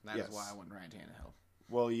 Yes, that is why I went Ryan Tannehill.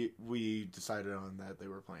 Well, we decided on that they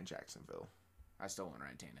were playing Jacksonville. I still went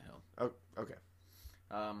Ryan Tannehill. Oh, okay.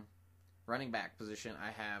 Running back position, I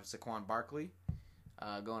have Saquon Barkley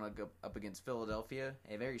going up against Philadelphia,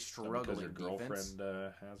 a very struggling because your defense.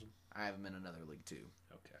 girlfriend has him? I have him in another league too.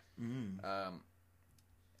 Okay.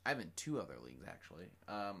 I have him in 2 other leagues actually.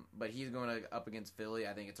 But he's going up against Philly.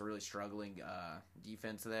 I think it's a really struggling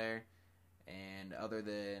defense there. And other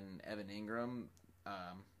than Evan Ingram,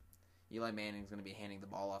 Eli Manning's going to be handing the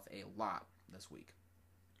ball off a lot this week.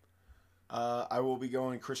 I will be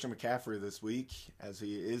going Christian McCaffrey this week as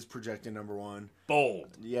he is projected number 1.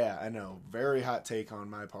 Bold. Yeah, I know. Very hot take on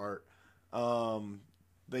my part.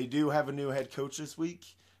 They do have a new head coach this week,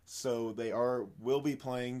 so they will be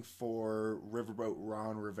playing for Riverboat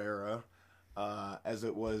Ron Rivera, as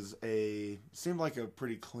it seemed like a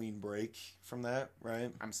pretty clean break from that,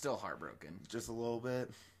 right? I'm still heartbroken. Just a little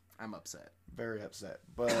bit. I'm upset. Very upset.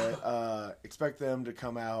 But expect them to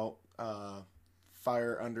come out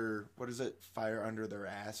fire under their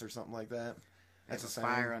ass or something like that. That's Have a a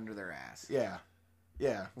fire saying. under their ass. Yeah.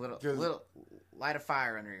 Yeah. 'Cause- Little light a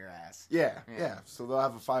fire under your ass. Yeah, Yeah. yeah. So they'll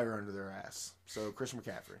have a fire under their ass. So Christian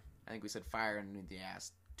McCaffrey. I think we said fire underneath the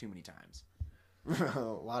ass too many times. A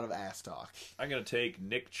lot of ass talk. I'm going to take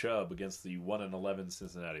Nick Chubb against the 1-11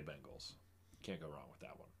 Cincinnati Bengals. Can't go wrong with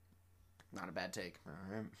that one. Not a bad take. All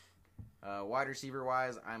right. Wide receiver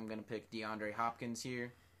wise, I'm going to pick DeAndre Hopkins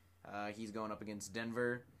here. He's going up against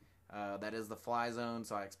Denver. That is the fly zone,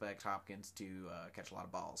 so I expect Hopkins to catch a lot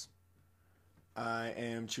of balls. I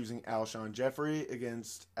am choosing Alshon Jeffrey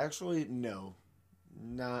against. Actually, no,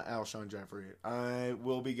 not Alshon Jeffrey. I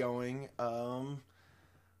will be going.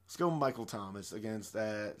 Let's go Michael Thomas against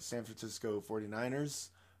that San Francisco 49ers.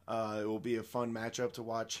 It will be a fun matchup to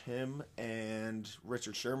watch him and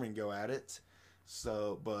Richard Sherman go at it.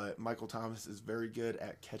 But Michael Thomas is very good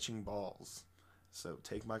at catching balls. So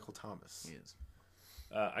take Michael Thomas. He is.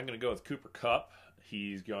 I'm going to go with Cooper Kupp.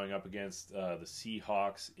 He's going up against the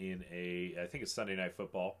Seahawks in I think it's Sunday Night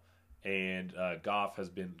Football. And Goff has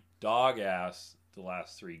been dog-ass the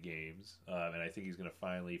last 3 games. And I think he's going to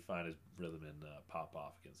finally find his rhythm and pop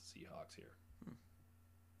off against the Seahawks here.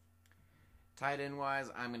 Tight end wise,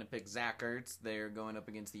 I'm going to pick Zach Ertz. They're going up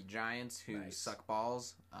against the Giants, who Nice. suck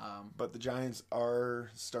balls. But the Giants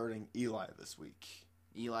are starting Eli this week.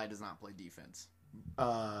 Eli does not play defense.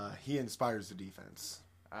 He inspires the defense.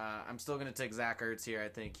 I'm still going to take Zach Ertz here. I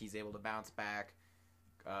think he's able to bounce back.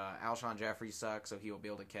 Alshon Jeffrey sucks, so he won't be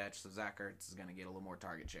able to catch. So Zach Ertz is going to get a little more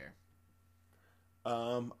target share.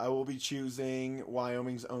 I will be choosing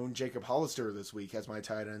Wyoming's own Jacob Hollister this week as my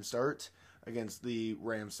tight end start against the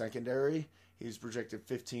Rams secondary. He's projected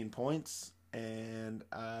 15 points, and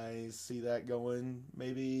I see that going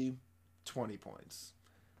maybe 20 points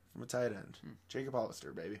from a tight end. Jacob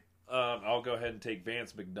Hollister, baby. I'll go ahead and take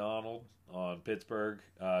Vance McDonald on Pittsburgh,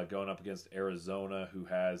 going up against Arizona, who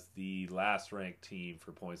has the last ranked team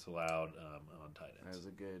for points allowed on tight That ends. was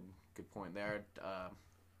a good point there.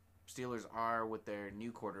 Steelers are with their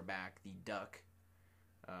new quarterback, the Duck.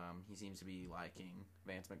 He seems to be liking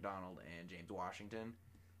Vance McDonald and James Washington.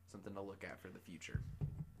 Something to look at for the future.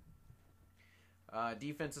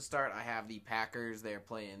 Defensive start, I have the Packers. They're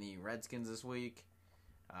playing the Redskins this week.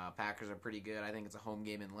 Packers are pretty good. I think it's a home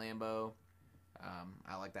game in Lambeau.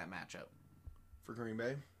 I like that matchup. For Green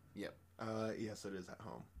Bay? Yep. Yes, it is at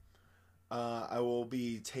home. I will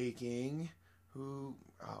be taking who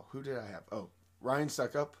did I have? Oh, Ryan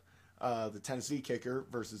Suckup, the Tennessee kicker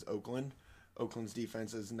versus Oakland. Oakland's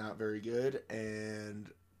defense is not very good,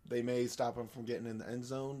 and they may stop him from getting in the end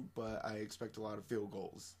zone, but I expect a lot of field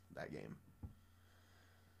goals that game.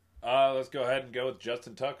 Let's go ahead and go with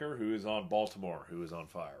Justin Tucker, who is on Baltimore, who is on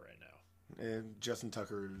fire right now. And Justin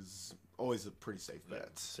Tucker is always a pretty safe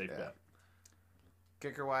bet. Safe bet.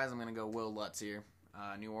 Kicker-wise, I'm going to go Will Lutz here.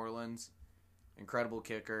 New Orleans, incredible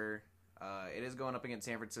kicker. It is going up against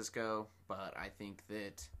San Francisco, but I think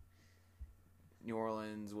that New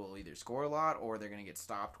Orleans will either score a lot or they're going to get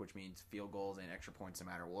stopped, which means field goals and extra points no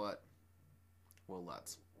matter what. Will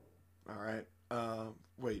Lutz. All right.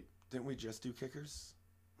 Wait, didn't we just do kickers?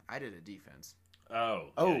 I did a defense. Oh,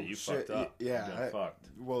 you shit. fucked up. Yeah, You got fucked.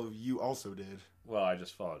 Well, you also did. Well, I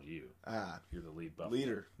just followed you. You're the lead buff.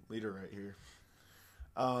 leader right here.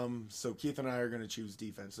 So Keith and I are going to choose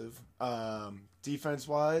defensive. Defense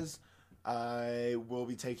wise, I will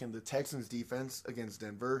be taking the Texans defense against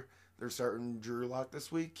Denver. They're starting Drew Lock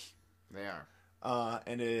this week. They are.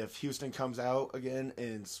 And if Houston comes out again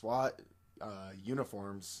in SWAT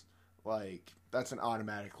uniforms, that's an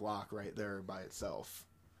automatic lock right there by itself.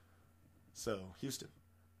 So Houston.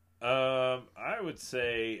 I would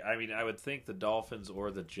say, I would think the Dolphins or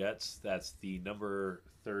the Jets. That's the number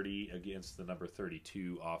 30 against the number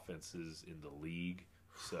 32 offenses in the league.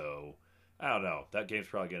 So I don't know. That game's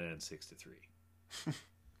probably going to end 6-3.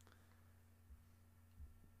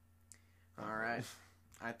 All right.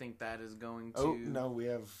 I think that is going to... Oh, no, we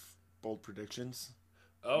have bold predictions.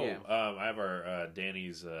 Oh, Yeah. I have our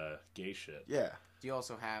Danny's gay shit. Yeah. Do you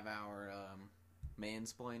also have our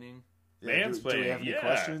mansplaining? Yeah, Mansplaining, do we have any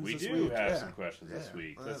questions we this do week? have Yeah. some questions this Yeah.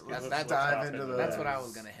 week. Let's dive hop into That's those. what I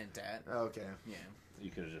was going to hint at. Okay. Yeah.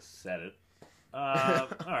 You could have just said it. All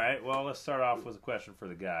right, well, let's start off with a question for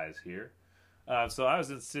the guys here. So I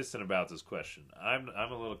was insistent about this question. I'm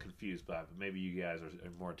a little confused by it, but maybe you guys are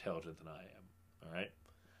more intelligent than I am. All right?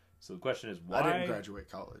 So the question is, why... I didn't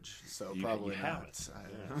graduate college, so You probably not. haven't.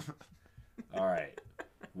 All right.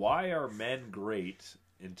 Why are men great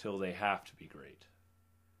until they have to be great?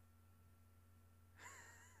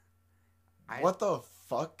 What the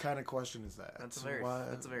fuck kind of question is that? That's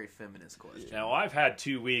a very feminist question. Now, I've had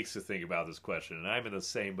 2 weeks to think about this question, and I'm in the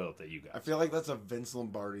same boat that you guys. I feel like that's a Vince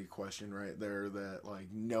Lombardi question right there that, like,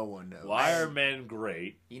 no one knows. Why are men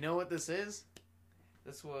great? You know what this is?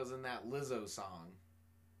 This was in that Lizzo song.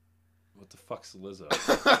 What the fuck's Lizzo?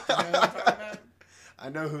 You know what I'm talking about? I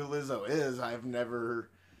know who Lizzo is. I've never...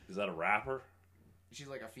 Is that a rapper? She's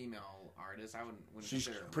like a female artist. I wouldn't She's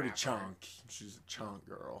consider her a pretty rapper. chunk. She's a chunk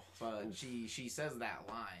girl. But she says that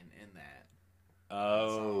line in that. Oh,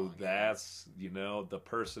 song, that's, the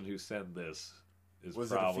person who sent this is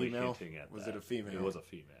Was it a probably female? hinting at Was that. it a female? It was a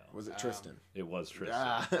female. Was it Tristan? It was Tristan.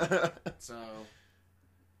 Ah. So,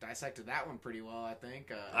 dissected that one pretty well, I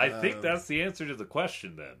think. I think that's the answer to the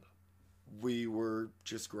question, then. We were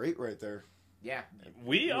just great right there. Yeah.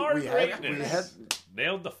 We are we had- greatness.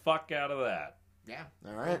 Nailed the fuck out of that. Yeah.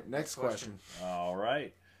 All right, next question. All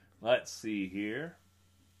right. Let's see here.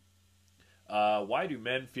 Why do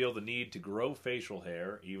men feel the need to grow facial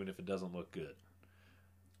hair even if it doesn't look good?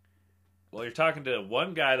 Well, you're talking to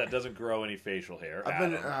one guy that doesn't grow any facial hair.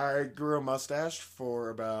 I grew a mustache for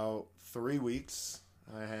about 3 weeks.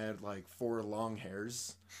 I had like 4 long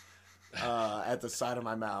hairs at the side of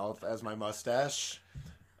my mouth as my mustache.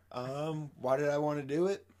 Why did I want to do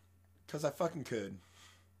it? Because I fucking could.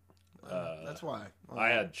 That's why. I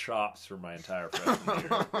had chops for my entire freshman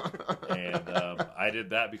year. And I did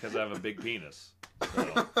that because I have a big penis.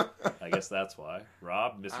 So I guess that's why.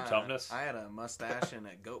 Rob, Mr. Tumnus? I had a mustache and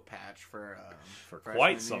a goat patch for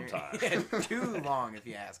quite freshman some year. time. Yeah, too long, if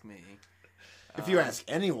you ask me. If you ask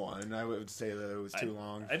anyone, I would say that it was too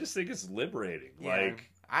long. I just think it's liberating. Yeah, Like,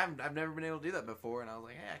 I've never been able to do that before, and I was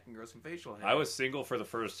like, hey, I can grow some facial hair. I was single for the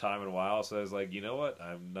first time in a while, so I was like, you know what?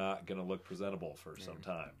 I'm not going to look presentable for some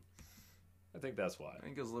time. I think that's why. I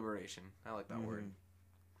think it was liberation. I like that word.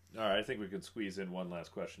 All right, I think we could squeeze in one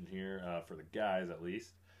last question here for the guys, at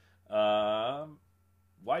least. Why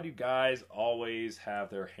do guys always have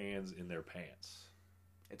their hands in their pants?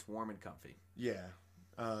 It's warm and comfy. Yeah.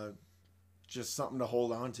 Just something to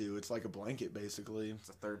hold on to. It's like a blanket, basically. It's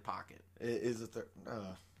a third pocket. It is a third...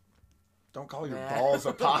 don't call your balls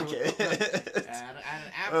a pocket.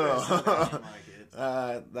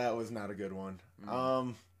 That was not a good one.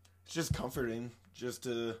 It's just comforting. Just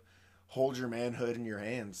to hold your manhood in your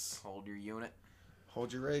hands. Hold your unit.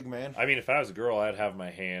 Hold your rig, man. I mean, if I was a girl, I'd have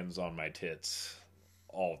my hands on my tits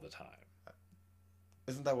all the time.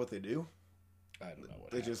 Isn't that what they do? I don't know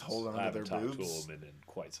what They just hold on I to their haven't talked boobs? to them in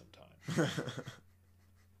quite some time.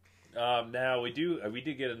 Now, we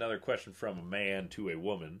did get another question from a man to a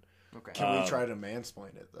woman. Okay. Can we try to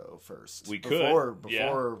mansplain it though first? We before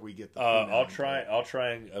could, we get the female I'll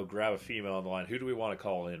try and grab a female on the line. Who do we want to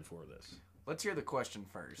call in for this? Let's hear the question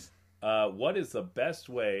first. What is the best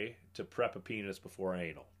way to prep a penis before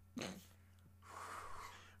anal?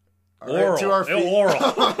 All right, to our Oral.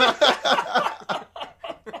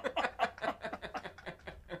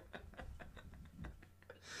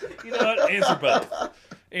 You know what? Answer both.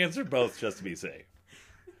 Answer both just to be safe.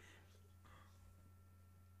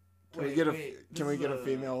 Can we get a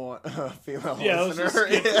female one? Female Yeah, let's listener?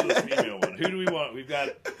 just skip to the female one. Who do we want? We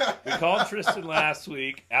called Tristan last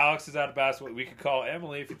week. Alex is out of basketball. We could call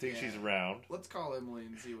Emily if you think she's around. Let's call Emily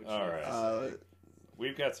and see what All she right. has to say.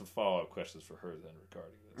 We've got some follow-up questions for her then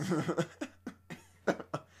regarding this.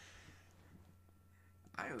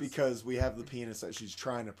 Because we have the penis that she's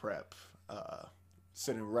trying to prep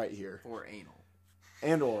sitting right here. For anal.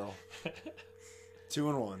 And oral. 2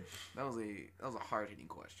 in 1. That was a hard-hitting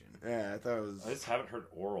question. Yeah, I thought it was... I just haven't heard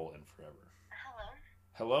oral in forever. Hello.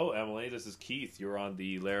 Hello, Emily. This is Keith. You're on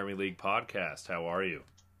the Laramie League podcast. How are you?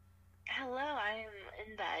 Hello, I am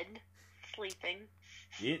in bed, sleeping.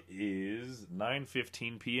 It is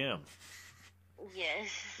 9:15 p.m. Yes.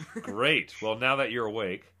 Great. Well, now that you're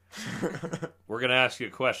awake, we're going to ask you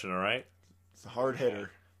a question, all right? It's a hard hitter.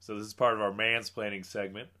 So this is part of our mansplaining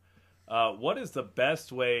segment. What is the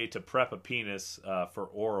best way to prep a penis for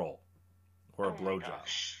oral or a blowjob?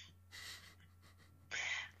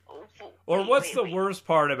 Or what's the worst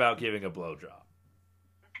part about giving a blowjob?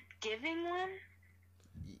 Giving one?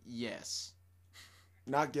 Yes.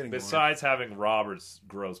 Not getting Besides having Robert's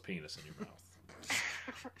gross penis in your mouth.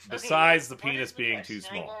 Besides the penis being too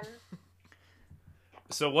small.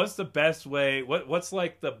 So what's the best way? What's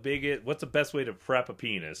the best way to prep a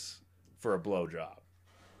penis for a blowjob?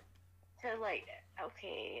 So,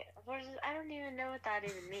 okay, I don't even know what that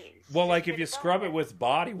even means. Well, like if you scrub it with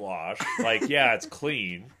body wash, yeah, it's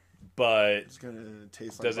clean, but It's gonna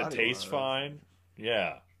taste like does it body taste wash. fine?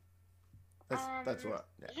 Yeah. That's what.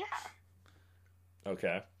 Yeah.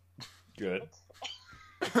 Okay. Good.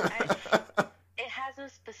 It has a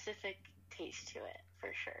specific taste to it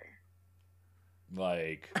for sure.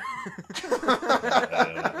 Like, I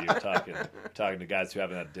don't know, you're talking to guys who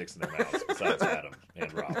haven't had dicks in their mouths besides Adam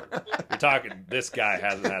and Robert. You're talking, this guy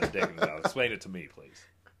hasn't had a dick in his mouth. Explain it to me, please.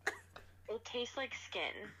 It tastes like skin.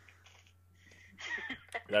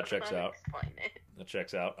 That checks out. Explain it. That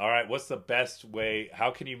checks out. All right, what's the best way?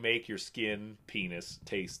 How can you make your skin penis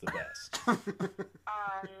taste the best?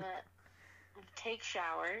 Take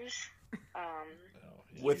showers.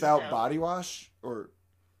 Without body wash, or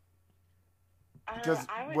because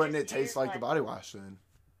wouldn't it taste like the body wash then?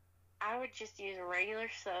 I would just use regular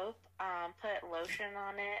soap. Put lotion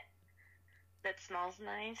on it that smells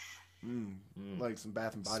nice. Like some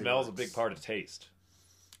Bath and Body Smells Works. a big part of taste.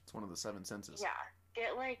 It's one of the 7 senses. Yeah,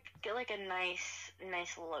 get like a nice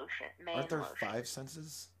lotion. Aren't there lotion. 5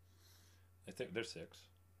 senses? I think there's 6.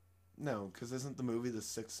 No, because isn't the movie The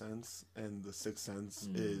Sixth Sense? And The Sixth Sense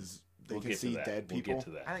is they We'll can get to see that. dead We'll people. get to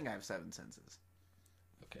that. I think I have 7 senses.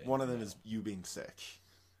 Okay. One of them is you being sick.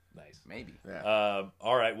 Nice. Maybe. Yeah.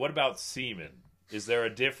 All right. What about semen? Is there a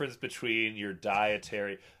difference between your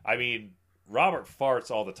dietary? I mean, Robert farts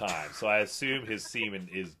all the time, so I assume his semen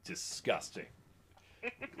is disgusting.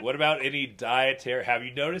 What about any dietary? Have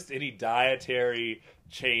you noticed any dietary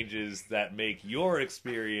changes that make your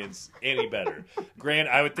experience any better? Grant,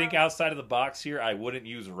 I would think outside of the box here, I wouldn't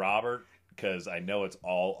use Robert because I know it's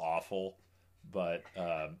all awful. But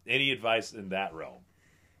any advice in that realm?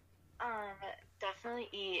 Definitely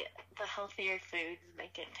eat the healthier foods.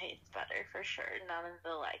 Make it taste better for sure. None of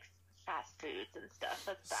the like fast foods and stuff.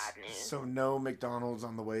 That's bad news. So no McDonald's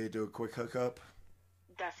on the way to a quick hookup?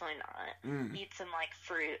 Definitely not. Eat some like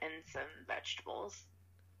fruit and some vegetables.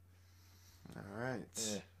 All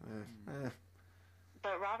right.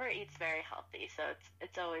 But Robert eats very healthy, so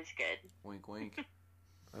it's always good. Wink, wink.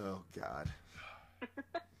 Oh, God.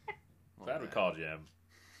 Glad we called you, Em.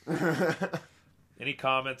 Any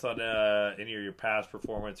comments on any of your past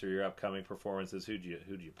performance or your upcoming performances? Who'd you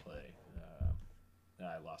play?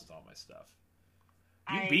 I lost all my stuff.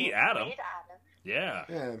 You beat Adam. Yeah.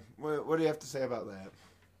 Yeah. What do you have to say about that?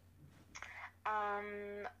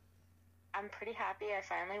 I'm pretty happy I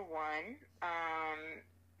finally won.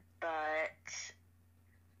 But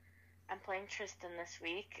I'm playing Tristan this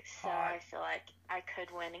week, so I feel like I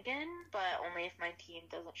could win again, but only if my team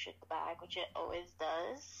doesn't shit the bag, which it always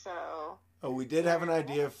does. So. Oh, we did have an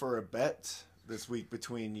idea for a bet this week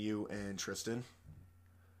between you and Tristan.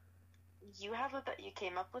 You have a bet? You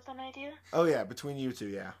came up with an idea? Oh, yeah, between you two,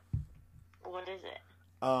 yeah. What is it?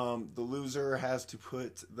 The loser has to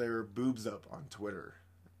put their boobs up on Twitter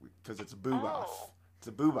because it's a boob off. It's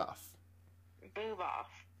a boob off. Boob off.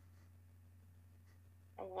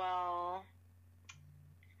 Well,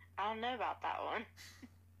 I don't know about that one.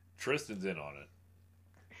 Tristan's in on it.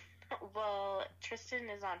 Well, Tristan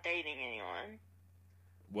is not dating anyone.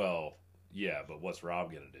 Well, yeah, but what's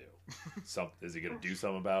Rob gonna do? Is he gonna do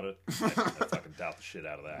something about it? I fucking doubt the shit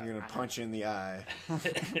out of that. You're gonna punch you in the eye. Oh,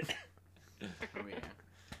 yeah.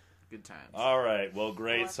 Good times. All right. Well,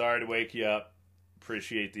 great. Sorry to wake you up.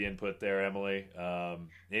 Appreciate the input there, Emily.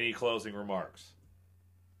 Any closing remarks?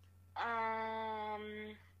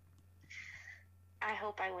 I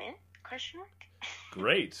hope I win? Question mark.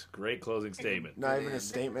 Great closing statement. Not even a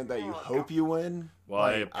statement that you hope you win. Well,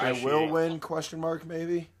 like, I will win? Question mark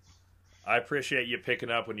maybe. I appreciate you picking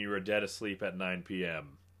up when you were dead asleep at 9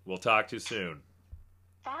 p.m. We'll talk to you soon.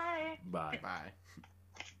 Bye. Bye. Bye.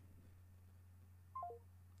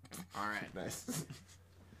 All right. Nice.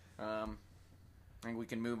 I think we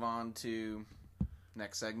can move on to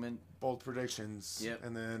next segment. Bold predictions. Yep.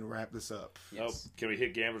 And then wrap this up. Yes. Oh, can we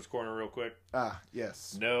hit Gambler's Corner real quick?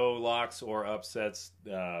 Yes. No locks or upsets.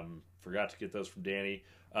 Forgot to get those from Danny.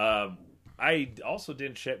 I also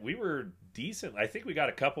didn't check. We were decent. I think we got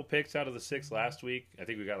a couple picks out of the 6 last week. I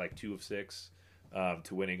think we got like 2 of 6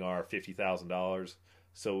 to winning our $50,000.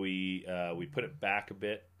 So we put it back a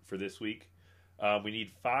bit for this week. We need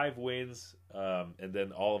 5 wins, and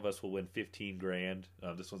then all of us will win $15,000.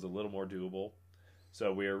 This one's a little more doable.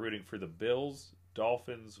 So we are rooting for the Bills,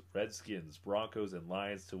 Dolphins, Redskins, Broncos, and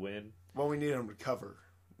Lions to win. Well, we need them to cover,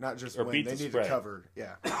 not just Or win. beat They the need spread. to cover.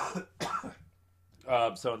 Yeah.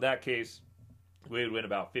 So in that case, we would win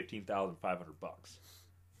about $15,500.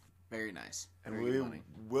 Very nice. And Very we good money.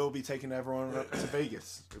 will be taking everyone up to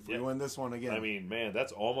Vegas if we win this one again. I mean, man,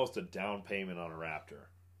 that's almost a down payment on a Raptor.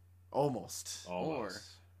 Almost.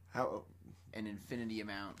 How? An infinity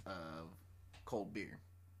amount of cold beer.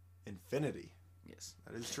 Infinity. Yes.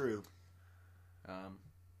 That is true. So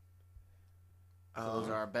those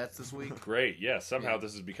are our bets this week. Great. Yeah, somehow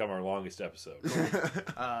this has become our longest episode.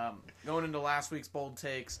 Going into last week's bold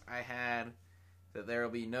takes, I had that there will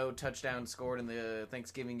be no touchdown scored in the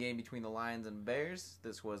Thanksgiving game between the Lions and Bears.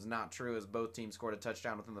 This was not true, as both teams scored a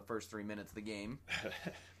touchdown within the first 3 minutes of the game.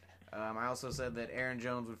 I also said that Aaron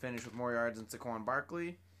Jones would finish with more yards than Saquon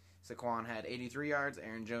Barkley. Saquon had 83 yards.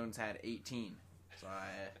 Aaron Jones had 18. So I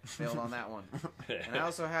failed on that one. And I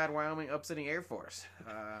also had Wyoming upsetting Air Force.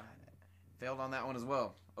 Failed on that one as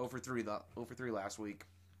well. 0 for 3 last week.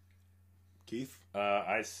 Keith?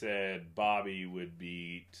 I said Bobby would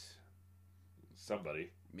beat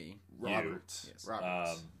somebody. Me. Roberts. Yes.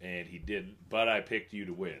 Roberts. And he didn't, but I picked you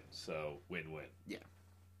to win, so win-win. Yeah.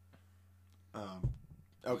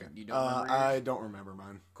 Okay. You don't remember yours? I don't remember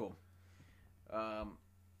mine. Cool.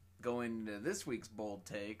 Going into this week's bold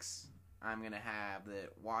takes, I'm going to have that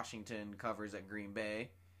Washington covers at Green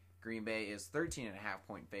Bay. Green Bay is 13.5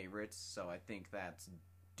 point favorites, so I think that's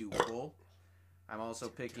doable. I'm also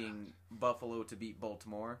picking Buffalo to beat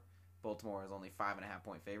Baltimore. Baltimore is only 5.5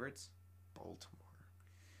 point favorites. Baltimore.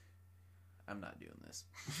 I'm not doing this.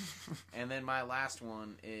 And then my last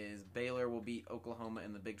one is Baylor will beat Oklahoma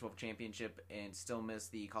in the Big 12 championship and still miss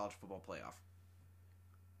the college football playoff.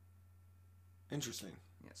 Interesting.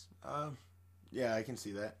 Yes. Yeah, I can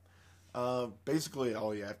see that. Basically,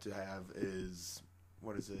 all you have to have is,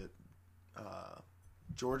 what is it?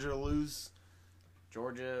 Georgia lose.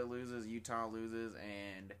 Georgia loses, Utah loses,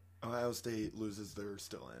 and Ohio State loses. They're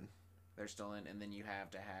still in. they're still in. And then you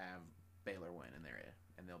have to have Baylor win, and they're in,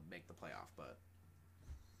 and they'll make the playoff. But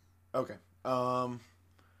Okay.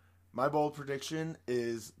 My bold prediction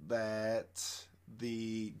is that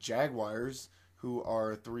the Jaguars, who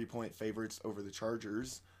are 3-point favorites over the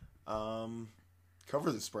Chargers,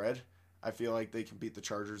 cover the spread. I feel like they can beat the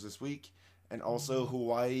Chargers this week. And also,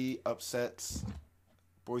 Hawaii upsets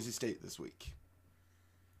Boise State this week.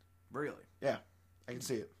 really, Yeah, I can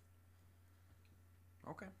see it.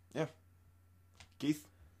 okay. Yeah. Keith?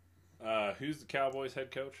 Who's the Cowboys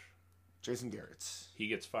head coach? Jason Garrett. He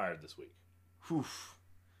gets fired this week. Whew.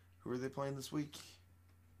 Who are they playing this week?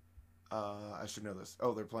 I should know this.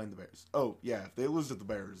 Oh, they're playing the Bears. Oh, yeah, if they lose to the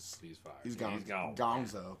Bears, He's fired. he's gone. He's gone.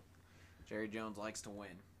 Gonzo. Jerry Jones likes to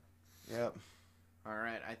win. Yep. All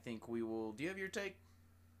right, I think we will. Do you have your take?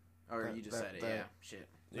 Or you just said it? Yeah. Shit.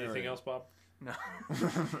 Anything else, Bob? No. That's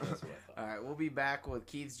what I thought. All right, we'll be back with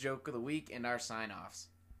Keith's joke of the week and our sign-offs.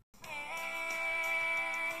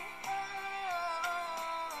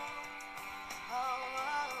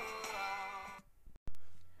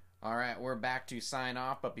 All right, we're back to sign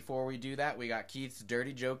off, but before we do that, we got Keith's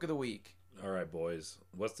dirty joke of the week. All right, boys.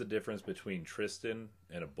 What's the difference between Tristan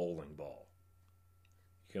and a bowling ball?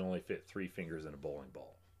 You can only fit 3 fingers in a bowling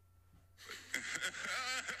ball.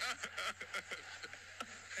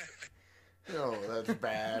 Oh, that's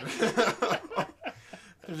bad.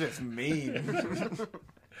 That's just mean.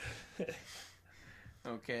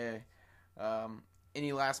 Okay.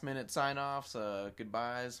 Any last-minute sign-offs,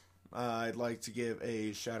 goodbyes? I'd like to give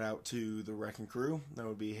a shout out to the Wrecking Crew. That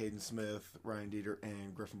would be Hayden Smith, Ryan Dieter,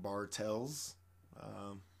 and Griffin Bartels.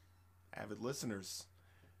 Avid listeners.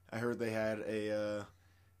 I heard they had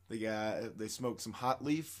they smoked some hot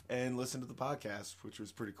leaf and listened to the podcast, which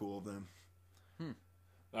was pretty cool of them.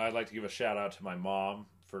 I'd like to give a shout out to my mom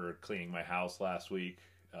for cleaning my house last week,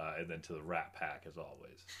 and then to the Rat Pack as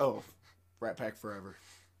always. Oh, Rat Pack forever.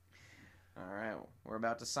 All right, we're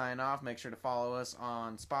about to sign off. Make sure to follow us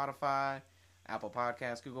on Spotify, Apple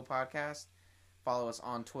Podcasts, Google Podcasts. Follow us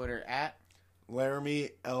on Twitter at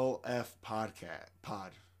Laramie LF Podcast.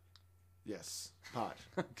 Pod. Yes, pod.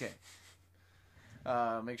 Okay.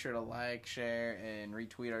 Make sure to like, share, and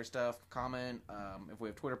retweet our stuff. Comment. If we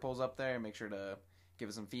have Twitter polls up there, make sure to give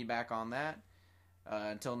us some feedback on that.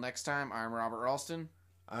 Until next time, I'm Robert Ralston.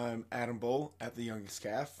 I'm Adam Bull at the Youngest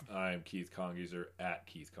Calf. I'm Keith Congizer at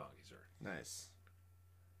Keith Congizer. Nice.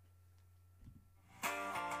 I'm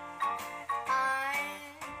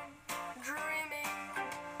dreaming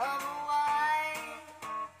of a white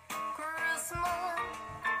Christmas,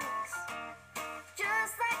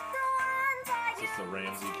 just like the ones I Is this the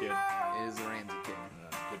Ramsey kid? It is the